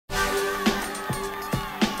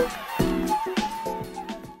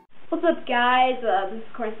What's up, guys? This is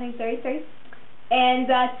CS33, and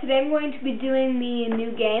today I'm going to be doing the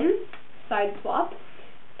new game, Side Swap,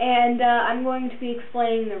 and I'm going to be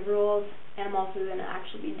explaining the rules, and I'm also going to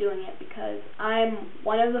actually be doing it because I'm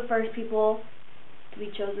one of the first people to be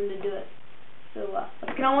chosen to do it. So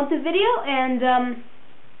let's get on with the video, and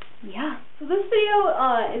yeah. So this video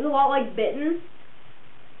is a lot like Bitten.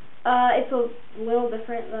 It's a little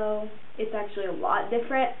different, though. It's actually a lot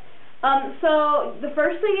different. So the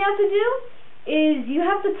first thing you have to do is you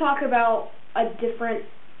have to talk about a different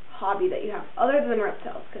hobby that you have other than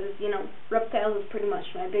reptiles, because you know reptiles is pretty much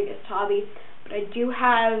my biggest hobby, but I do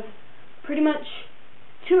have pretty much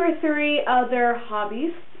 2 or 3 other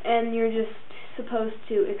hobbies, and you're just supposed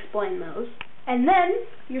to explain those, and then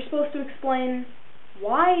you're supposed to explain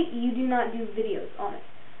why you do not do videos on it.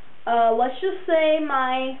 Let's just say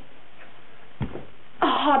my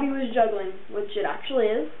hobby was juggling, which it actually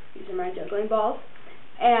is. These are my juggling balls,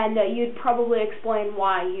 and you'd probably explain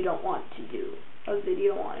why you don't want to do a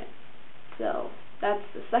video on it. So that's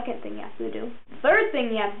the second thing you have to do. The third thing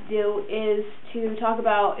you have to do is to talk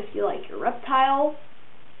about if you like your reptile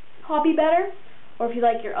hobby better, or if you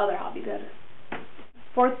like your other hobby better.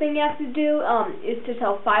 Fourth thing you have to do is to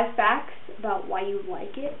tell 5 facts about why you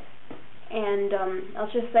like it, and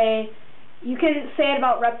let's just say you can say it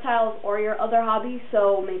about reptiles or your other hobby.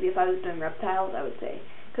 So maybe if I was doing reptiles, I would say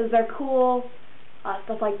because they're cool,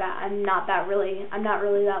 stuff like that. I'm not really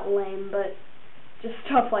that lame, but just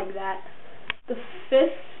stuff like that. The 5th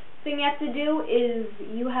thing you have to do is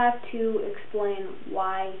you have to explain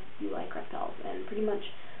why you like reptiles and pretty much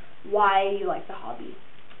why you like the hobby.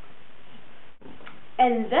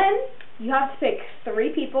 And then you have to pick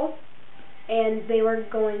 3 people, and they were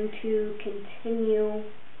going to continue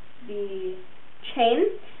the chain,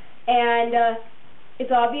 and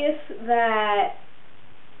it's obvious that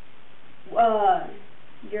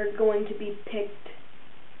you're going to be picked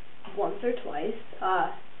once or twice.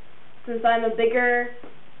 Since I'm a bigger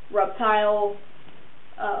reptile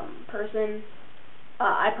person,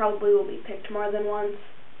 I probably will be picked more than once.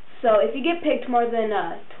 So if you get picked more than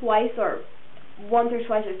twice, or once or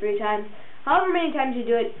twice or 3 times, however many times you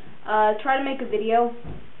do it, try to make a video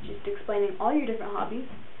just explaining all your different hobbies.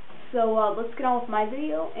 So let's get on with my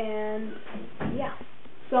video, and yeah.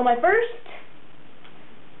 So my first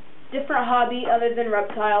different hobby other than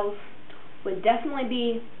reptiles would definitely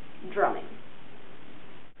be drumming.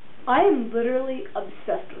 I am literally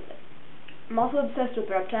obsessed with it. I'm also obsessed with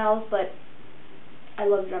reptiles, but I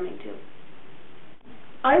love drumming too.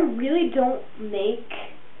 I really don't make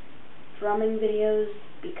drumming videos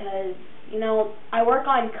because, you know, I work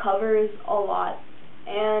on covers a lot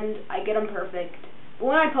and I get them perfect. But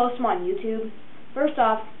when I post them on YouTube, first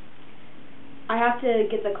off, I have to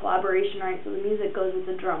get the collaboration right so the music goes with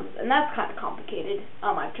the drums, and that's kind of complicated.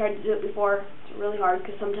 I've tried to do it before. It's really hard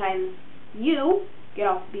because sometimes you get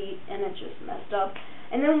off beat and it's just messed up.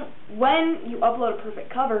 And then when you upload a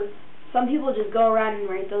perfect cover, some people just go around and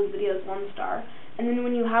rate those videos 1 star. And then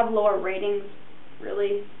when you have lower ratings,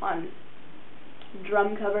 really, on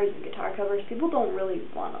drum covers and guitar covers, people don't really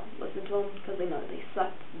want to listen to them because they know they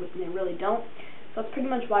suck and they really don't. So that's pretty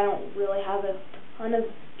much why I don't really have a ton of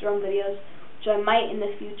drum videos, which I might in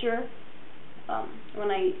the future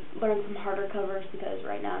when I learn some harder covers, because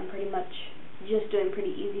right now I'm pretty much just doing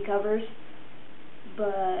pretty easy covers.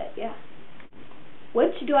 But yeah.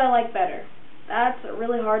 Which do I like better? That's a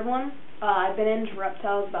really hard one. I've been into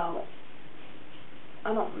reptiles about,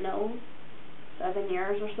 I don't know, 7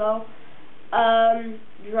 years or so.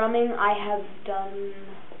 Drumming I have done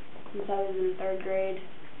since I was in 3rd grade,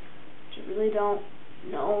 which I really don't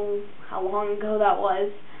know how long ago that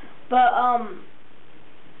was. But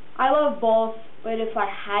I love both, but if I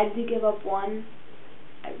had to give up one,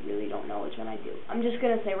 I really don't know which one I do. I'm just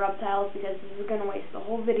going to say reptiles because this is going to waste the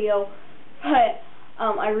whole video, but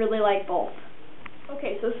I really like both.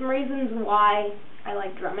 Okay, so some reasons why I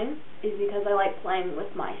like drumming is because I like playing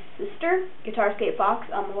with my sister, Guitar Skate Fox.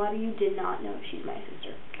 A lot of you did not know she's my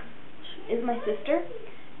sister. She is my sister,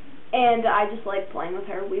 and I just like playing with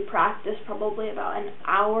her. We practice probably about an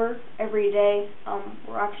hour every day.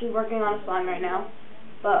 We're actually working on a song right now,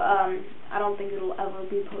 but I don't think it'll ever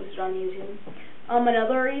be posted on YouTube.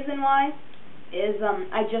 Another reason why is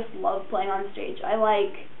I just love playing on stage. I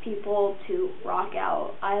like people to rock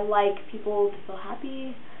out. I like people to feel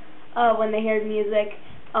happy when they hear music.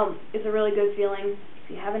 It's a really good feeling. If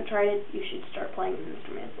you haven't tried it, you should start playing an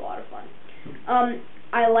instrument. It's a lot of fun.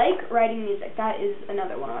 I like writing music. That is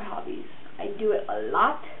another one of my hobbies. I do it a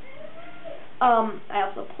lot. I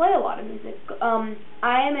also play a lot of music.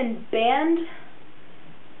 I am in band,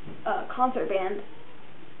 concert band,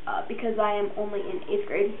 because I am only in 8th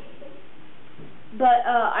grade. but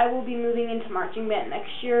I will be moving into marching band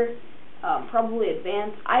next year, probably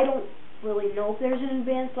advanced. I don't really know if there's an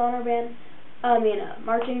advanced honor band,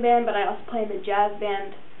 marching band, but I also play in the jazz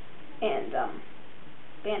band, and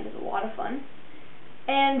band is a lot of fun.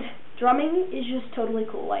 And drumming is just totally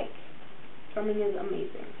cool. Like, drumming is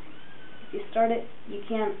amazing. If you start it, you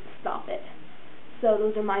can't stop it. So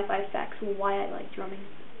those are my 5 facts on why I like drumming.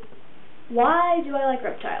 Why do I like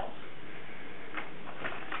reptiles?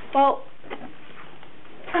 Well,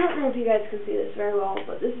 I don't know if you guys can see this very well,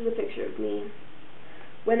 but this is a picture of me.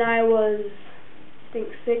 When I was, I think,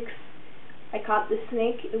 6, I caught this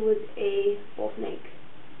snake. It was a bull snake.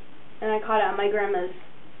 And I caught it at my grandma's.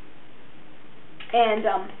 And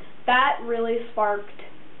that really sparked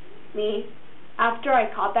me. After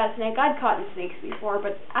I caught that snake, I'd caught snakes before,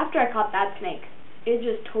 but after I caught that snake, it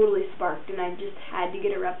just totally sparked, and I just had to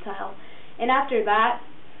get a reptile. And after that,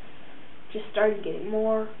 just started getting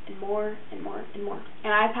more and more and more and more.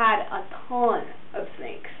 And I've had a ton of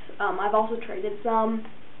snakes. I've also traded some.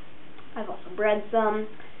 I've also bred some.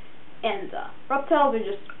 And reptiles are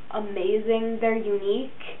just amazing. They're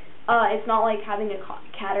unique. It's not like having a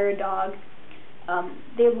cat or a dog.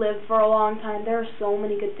 They live for a long time. There are so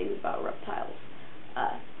many good things about reptiles.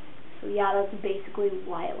 So yeah, that's basically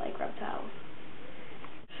why I like reptiles.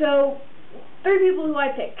 So, 3 people who I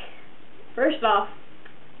pick. First off,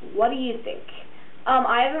 what do you think?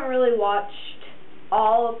 I haven't really watched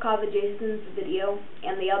all of Kava Jason's video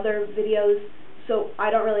and the other videos, so I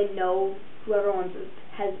don't really know who everyone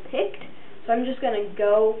has picked. So I'm just going to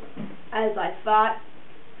go as I thought.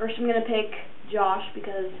 First I'm going to pick Josh,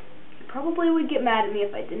 because he probably would get mad at me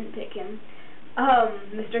if I didn't pick him.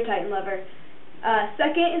 Mr. Titan Lover.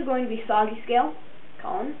 Second is going to be Soggy Scale.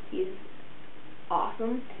 Colin. He's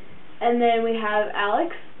awesome. And then we have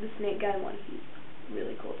Alex, the snake guy one. He's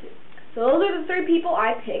really cool too. So those are the 3 people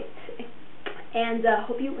I picked. And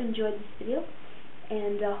hope you enjoyed this video.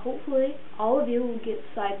 And hopefully all of you will get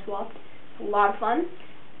side swapped. It's a lot of fun.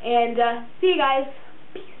 And see you guys.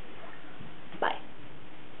 Peace. Bye.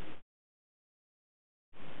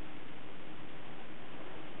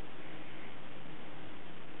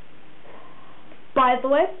 By the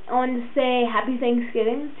way, I wanted to say Happy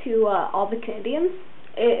Thanksgiving to all the Canadians.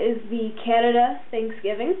 It is the Canada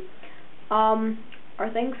Thanksgiving.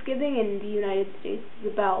 Our Thanksgiving in the United States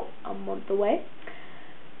is about a month away.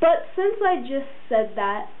 But since I just said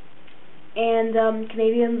that, and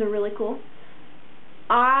Canadians are really cool,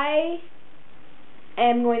 I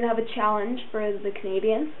am going to have a challenge for the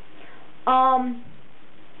Canadians.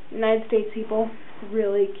 United States people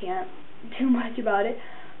really can't do much about it.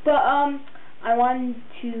 But I wanted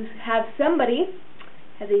to have somebody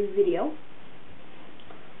have a video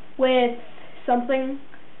with something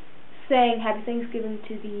saying Happy Thanksgiving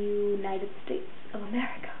to the United States of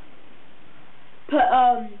America. But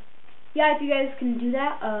yeah, if you guys can do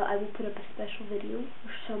that, I will put up a special video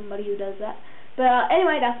for somebody who does that. But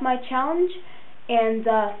anyway, that's my challenge, and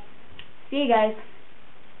see you guys.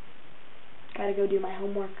 Gotta go do my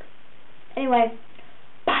homework. Anyway.